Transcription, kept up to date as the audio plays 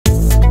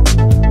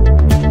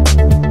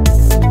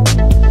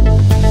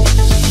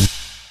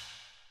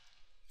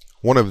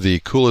One of the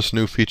coolest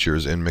new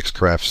features in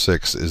Mixcraft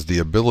 6 is the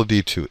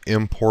ability to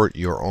import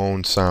your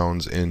own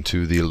sounds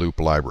into the loop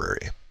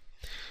library.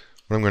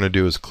 What I'm going to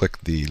do is click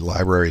the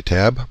Library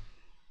tab.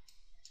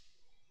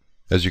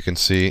 As you can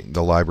see,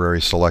 the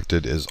library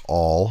selected is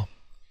All,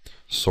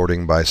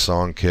 sorting by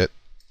song kit.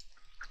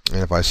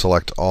 And if I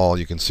select All,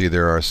 you can see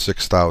there are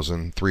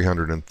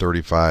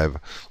 6,335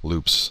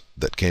 loops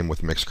that came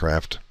with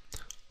Mixcraft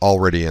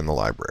already in the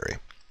library.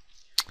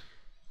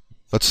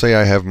 Let's say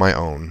I have my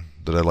own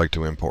that I'd like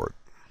to import.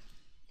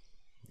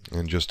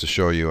 And just to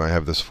show you, I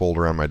have this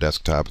folder on my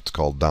desktop. It's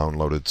called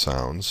Downloaded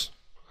Sounds.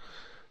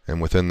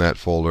 And within that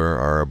folder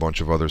are a bunch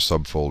of other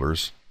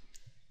subfolders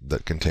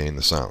that contain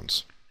the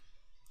sounds.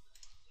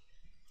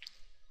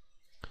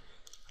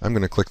 I'm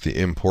going to click the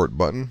Import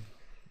button,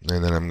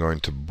 and then I'm going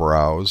to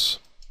browse.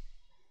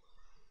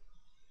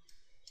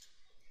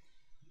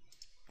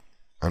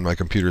 On my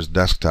computer's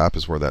desktop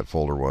is where that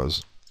folder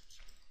was.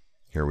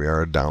 Here we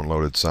are,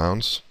 Downloaded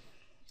Sounds.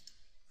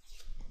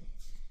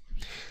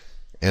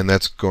 And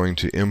that's going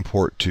to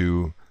import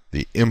to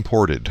the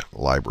imported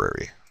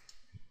library.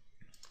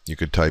 You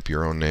could type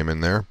your own name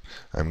in there.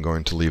 I'm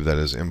going to leave that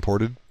as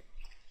imported.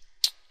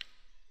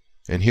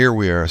 And here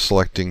we are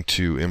selecting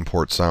to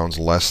import sounds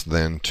less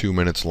than 2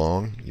 minutes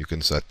long. You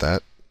can set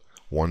that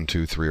 1,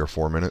 2, 3, or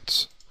 4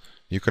 minutes.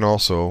 You can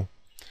also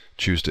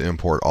choose to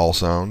import all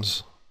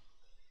sounds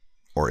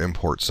or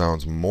import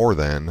sounds more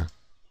than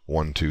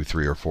 1, 2,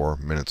 3, or 4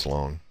 minutes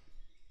long.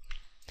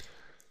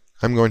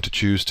 I'm going to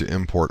choose to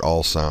import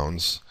all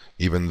sounds,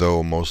 even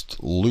though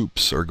most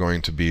loops are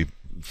going to be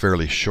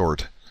fairly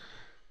short.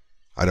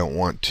 I don't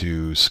want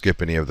to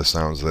skip any of the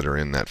sounds that are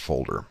in that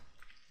folder.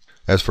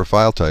 As for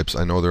file types,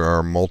 I know there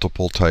are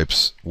multiple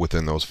types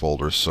within those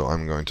folders, so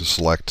I'm going to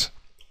select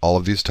all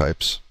of these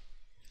types.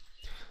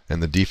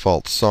 And the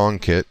default song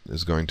kit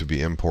is going to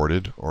be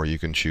imported, or you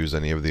can choose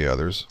any of the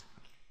others.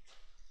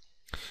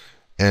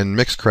 And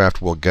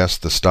Mixcraft will guess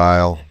the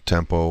style,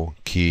 tempo,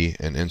 key,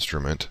 and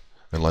instrument,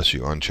 unless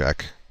you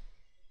uncheck.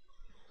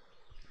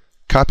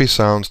 Copy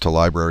sounds to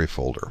library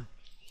folder.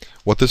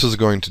 What this is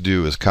going to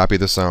do is copy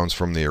the sounds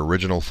from the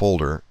original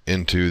folder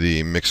into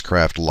the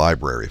Mixcraft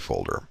library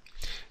folder.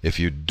 If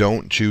you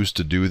don't choose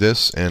to do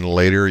this and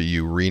later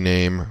you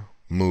rename,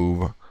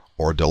 move,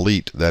 or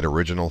delete that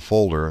original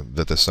folder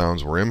that the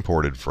sounds were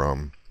imported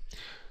from,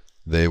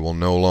 they will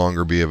no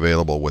longer be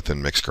available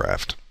within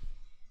Mixcraft.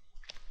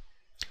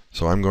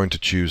 So I'm going to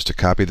choose to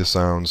copy the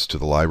sounds to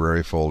the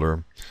library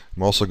folder.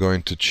 I'm also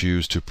going to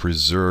choose to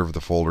preserve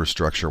the folder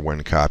structure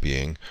when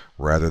copying,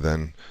 rather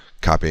than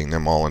copying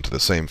them all into the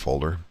same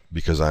folder,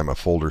 because I'm a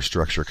folder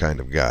structure kind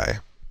of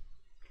guy.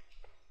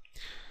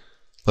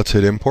 Let's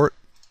hit import.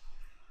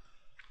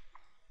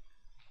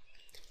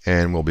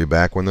 And we'll be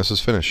back when this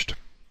is finished.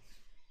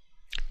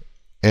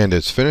 And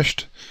it's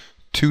finished.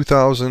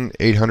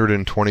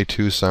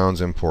 2,822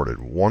 sounds imported.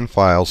 1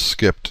 file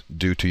skipped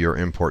due to your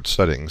import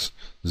settings.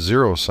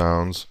 0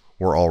 sounds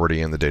were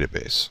already in the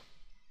database.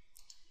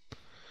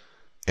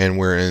 And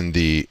we're in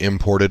the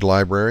imported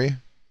library.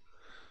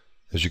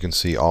 As you can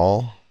see,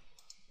 all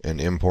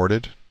and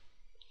imported.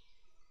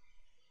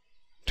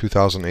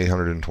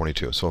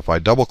 2,822. So if I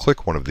double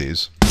click one of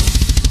these,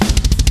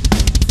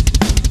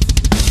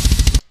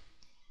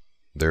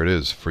 there it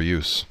is for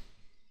use.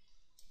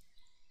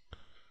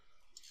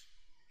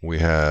 We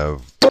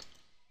have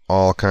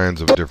all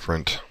kinds of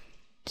different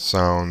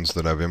sounds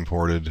that I've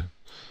imported.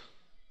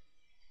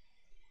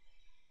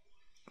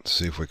 Let's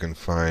see if we can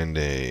find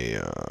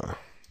a...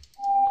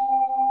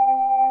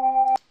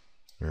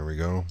 there we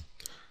go.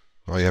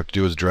 All you have to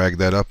do is drag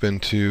that up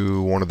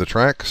into one of the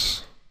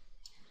tracks,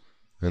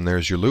 and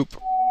there's your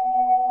loop.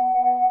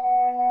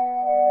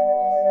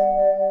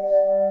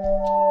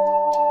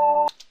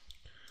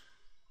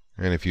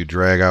 And if you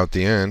drag out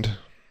the end,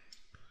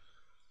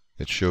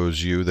 it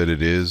shows you that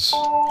it is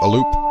a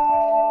loop.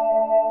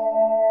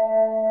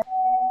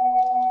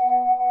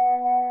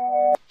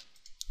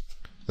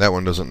 That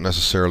one doesn't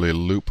necessarily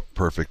loop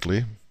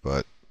perfectly,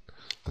 but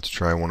let's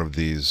try one of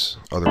these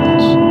other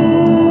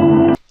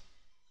ones.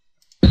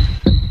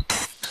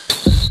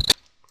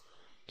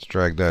 Let's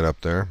drag that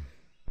up there.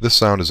 This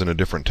sound is in a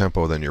different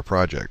tempo than your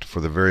project.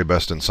 For the very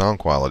best in sound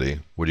quality,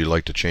 would you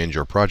like to change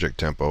your project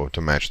tempo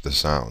to match the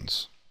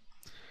sounds?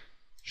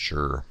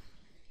 Sure.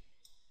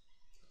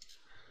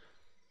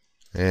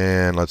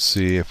 And let's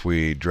see if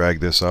we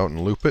drag this out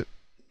and loop it,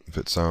 if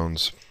it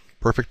sounds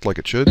perfect like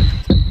it should.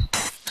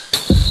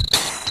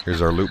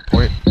 Here's our loop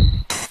point.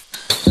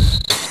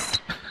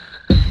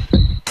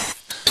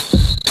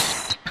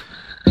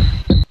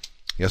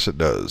 Yes, it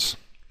does.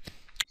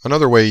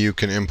 Another way you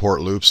can import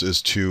loops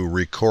is to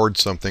record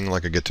something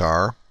like a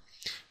guitar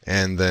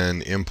and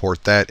then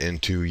import that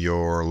into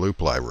your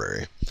loop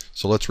library.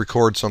 So let's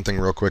record something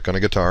real quick on a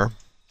guitar.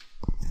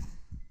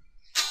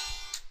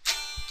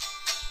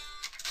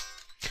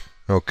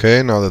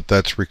 Okay, now that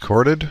that's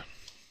recorded,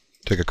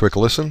 take a quick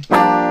listen.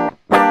 Now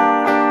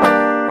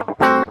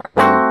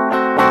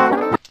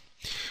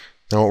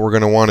what we're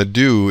going to want to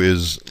do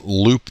is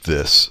loop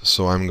this.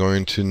 So I'm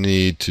going to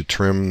need to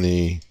trim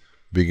the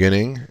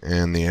beginning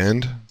and the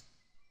end.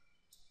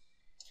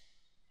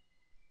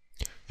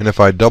 And if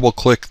I double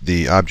click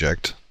the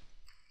object,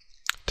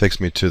 it takes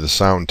me to the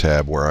sound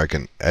tab where I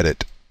can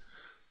edit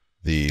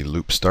the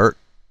loop start.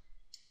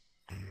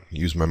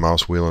 Use my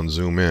mouse wheel and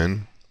zoom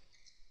in.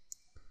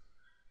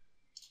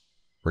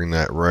 Bring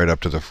that right up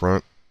to the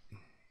front.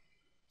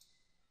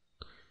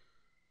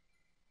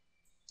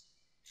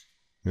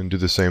 And do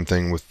the same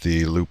thing with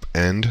the loop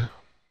end.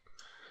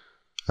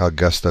 I'll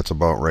guess that's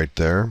about right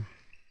there.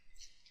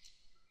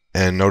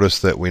 And notice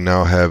that we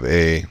now have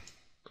a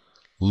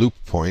loop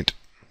point.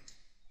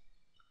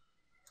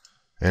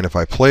 And if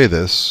I play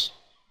this,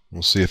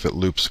 we'll see if it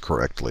loops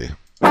correctly.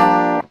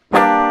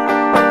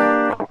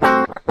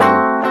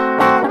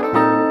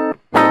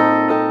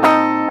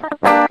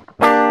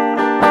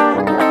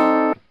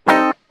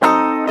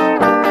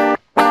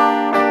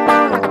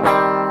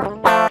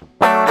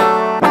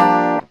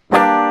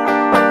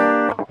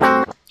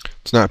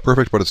 It's not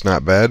perfect, but it's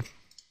not bad.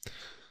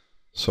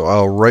 So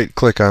I'll right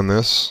click on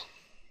this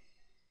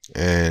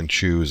and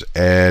choose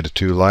Add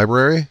to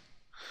Library.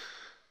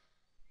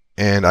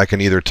 And I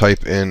can either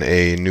type in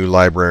a new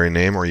library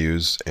name or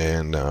use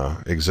an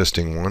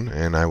existing one.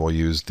 And I will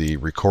use the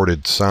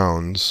recorded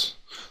sounds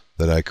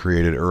that I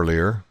created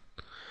earlier.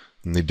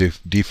 In the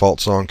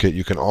default song kit,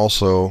 you can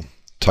also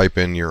type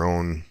in your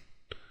own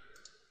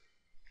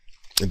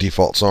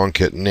default song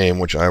kit name,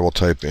 which I will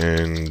type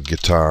in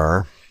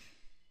guitar.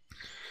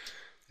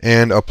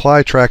 And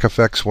apply track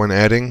effects when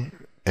adding,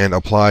 and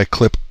apply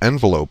clip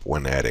envelope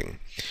when adding.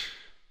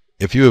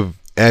 If you have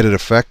added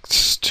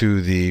effects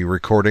to the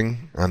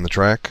recording on the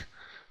track,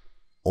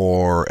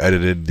 or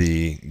edited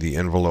the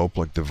envelope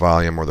like the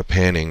volume or the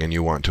panning, and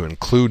you want to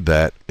include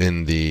that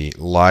in the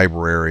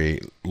library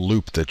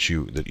loop that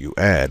you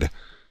add,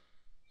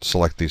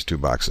 select these two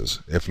boxes.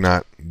 If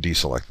not,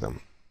 deselect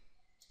them.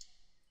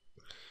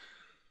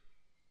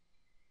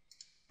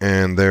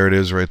 And there it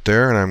is right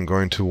there, and I'm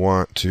going to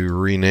want to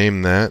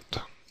rename that.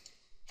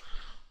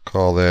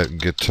 Call that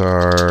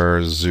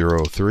Guitar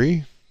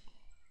 03.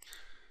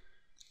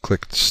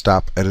 Click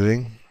Stop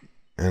Editing,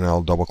 and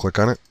I'll double click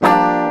on it.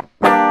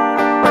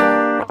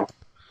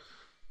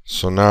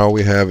 So now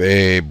we have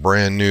a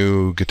brand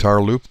new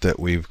guitar loop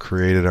that we've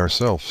created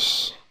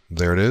ourselves.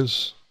 There it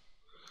is.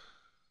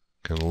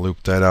 Can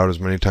loop that out as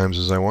many times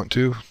as I want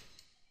to.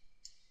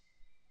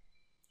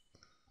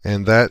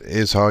 And that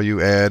is how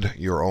you add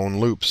your own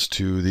loops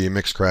to the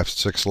Mixcraft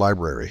 6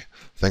 library.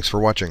 Thanks for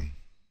watching.